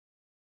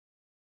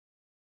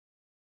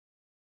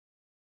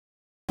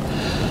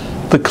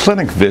The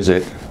clinic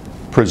visit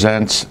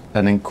presents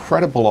an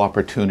incredible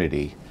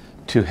opportunity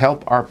to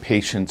help our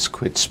patients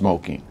quit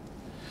smoking.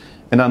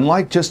 And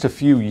unlike just a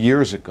few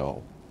years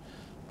ago,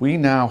 we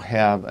now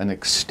have an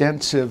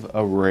extensive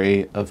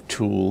array of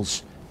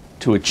tools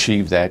to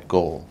achieve that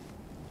goal.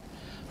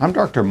 I'm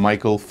Dr.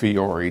 Michael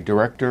Fiore,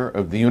 Director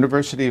of the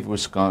University of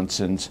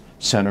Wisconsin's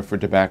Center for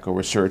Tobacco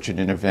Research and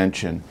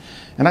Intervention,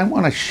 and I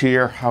want to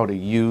share how to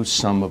use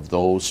some of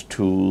those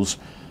tools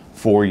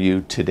for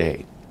you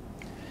today.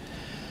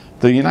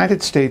 The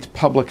United States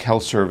Public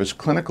Health Service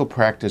Clinical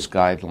Practice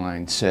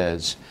Guideline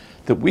says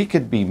that we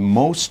could be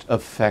most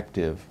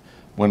effective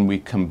when we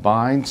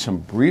combine some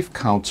brief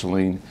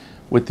counseling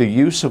with the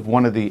use of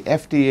one of the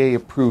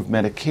FDA-approved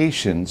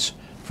medications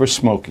for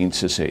smoking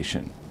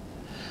cessation.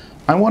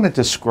 I want to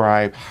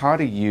describe how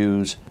to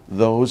use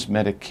those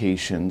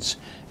medications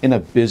in a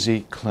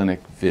busy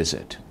clinic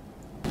visit.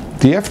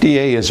 The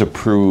FDA has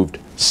approved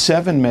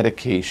 7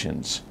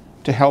 medications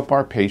to help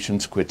our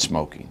patients quit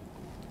smoking.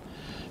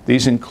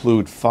 These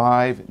include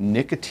 5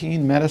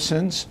 nicotine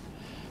medicines,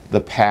 the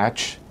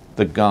patch,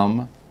 the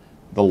gum,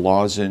 the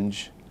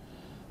lozenge,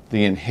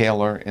 the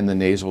inhaler, and the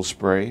nasal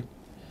spray,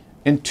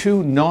 and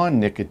 2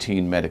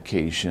 non-nicotine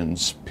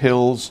medications,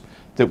 pills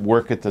that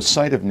work at the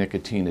site of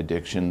nicotine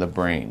addiction, the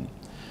brain.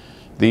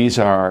 These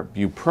are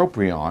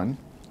bupropion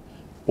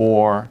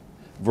or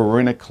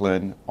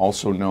varenicline,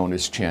 also known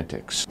as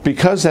Chantix.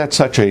 Because that's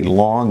such a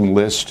long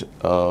list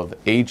of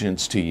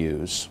agents to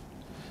use,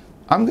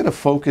 I'm going to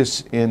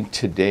focus in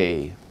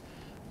today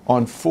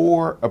on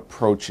 4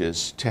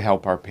 approaches to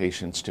help our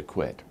patients to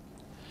quit.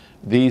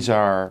 These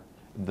are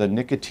the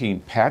nicotine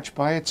patch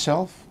by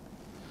itself,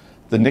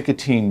 the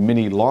nicotine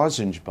mini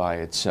lozenge by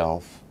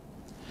itself,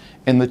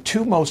 and the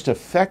 2 most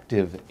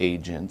effective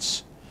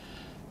agents,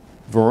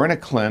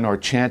 varenicline or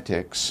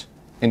Chantix,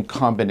 and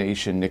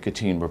combination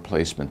nicotine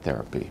replacement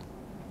therapy.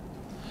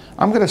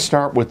 I'm going to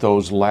start with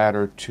those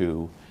latter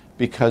 2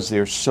 because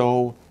they're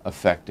so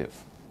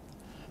effective.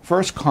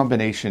 First,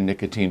 combination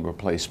nicotine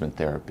replacement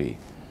therapy.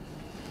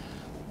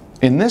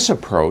 In this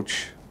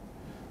approach,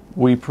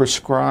 we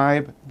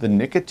prescribe the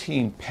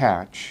nicotine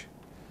patch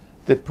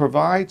that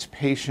provides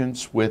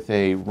patients with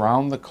a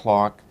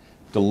round-the-clock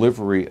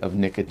delivery of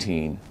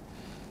nicotine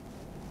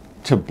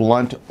to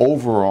blunt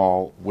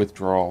overall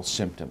withdrawal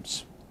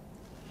symptoms.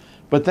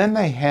 But then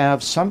they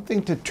have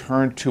something to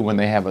turn to when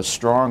they have a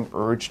strong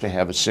urge to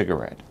have a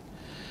cigarette,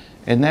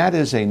 and that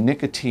is a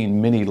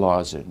nicotine mini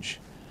lozenge.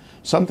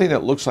 Something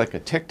that looks like a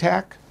Tic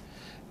Tac,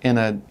 and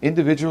an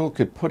individual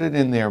could put it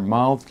in their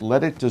mouth,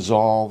 let it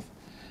dissolve,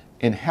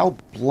 and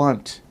help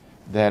blunt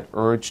that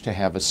urge to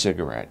have a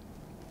cigarette.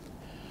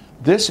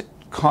 This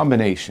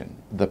combination,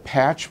 the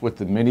patch with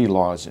the mini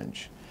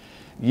lozenge,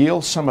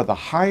 yields some of the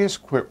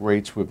highest quit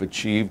rates we've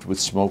achieved with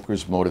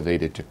smokers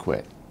motivated to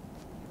quit.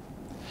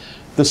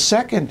 The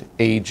second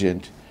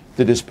agent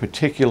that is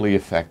particularly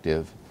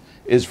effective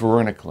is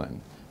varenicline,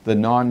 the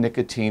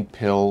non-nicotine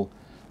pill,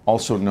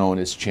 also known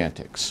as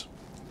Chantix.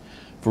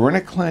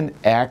 Varenicline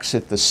acts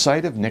at the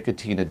site of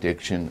nicotine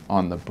addiction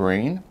on the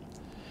brain.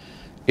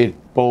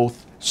 It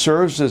both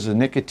serves as a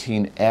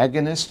nicotine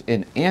agonist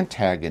and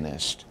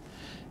antagonist,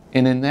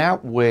 and in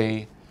that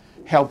way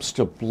helps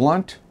to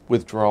blunt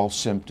withdrawal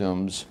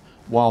symptoms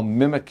while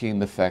mimicking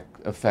the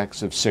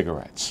effects of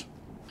cigarettes.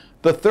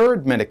 The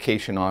third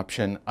medication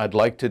option I'd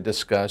like to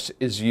discuss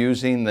is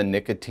using the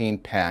nicotine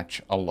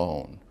patch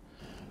alone.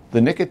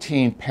 The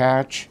nicotine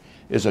patch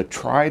is a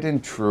tried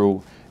and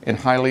true and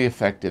highly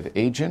effective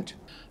agent.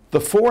 The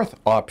fourth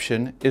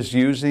option is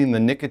using the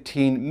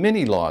nicotine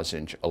mini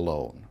lozenge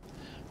alone.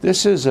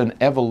 This is an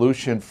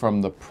evolution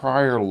from the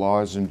prior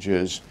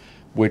lozenges,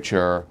 which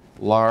are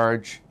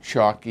large,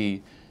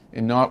 chalky,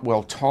 and not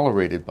well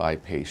tolerated by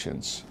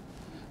patients.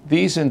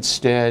 These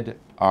instead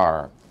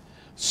are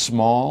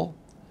small,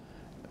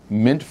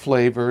 mint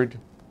flavored,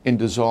 and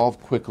dissolve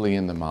quickly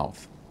in the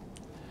mouth.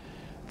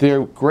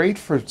 They're great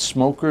for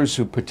smokers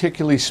who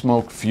particularly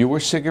smoke fewer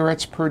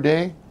cigarettes per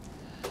day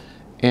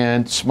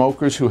and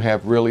smokers who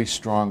have really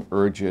strong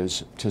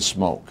urges to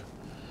smoke.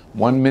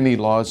 1 mini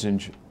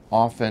lozenge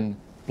often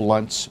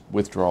blunts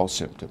withdrawal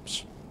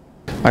symptoms.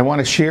 I want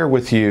to share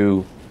with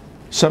you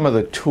some of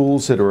the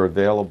tools that are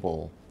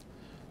available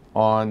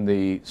on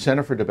the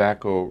Center for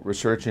Tobacco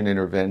Research and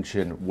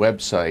Intervention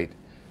website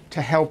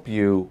to help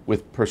you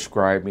with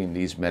prescribing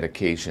these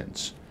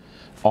medications.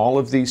 All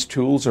of these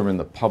tools are in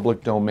the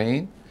public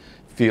domain.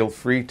 Feel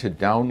free to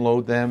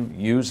download them,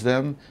 use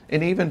them,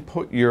 and even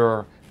put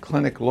your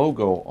clinic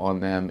logo on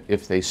them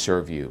if they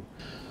serve you.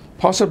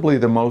 Possibly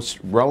the most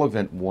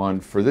relevant one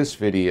for this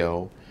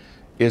video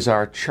is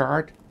our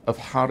chart of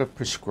how to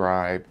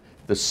prescribe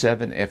the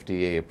 7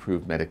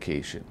 FDA-approved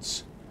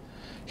medications.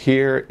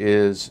 Here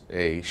is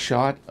a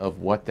shot of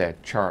what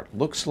that chart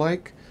looks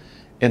like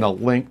and a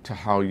link to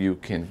how you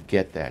can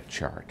get that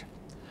chart.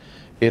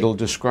 It'll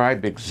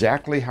describe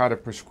exactly how to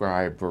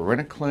prescribe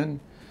varenicline,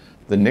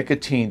 the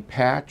nicotine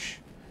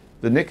patch,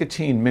 the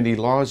nicotine mini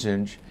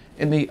lozenge,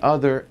 and the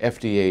other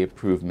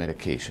FDA-approved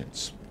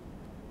medications.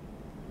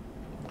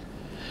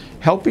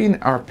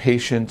 Helping our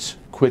patients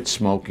quit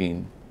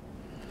smoking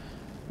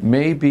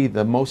may be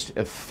the most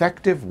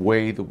effective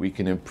way that we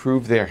can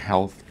improve their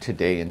health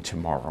today and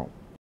tomorrow.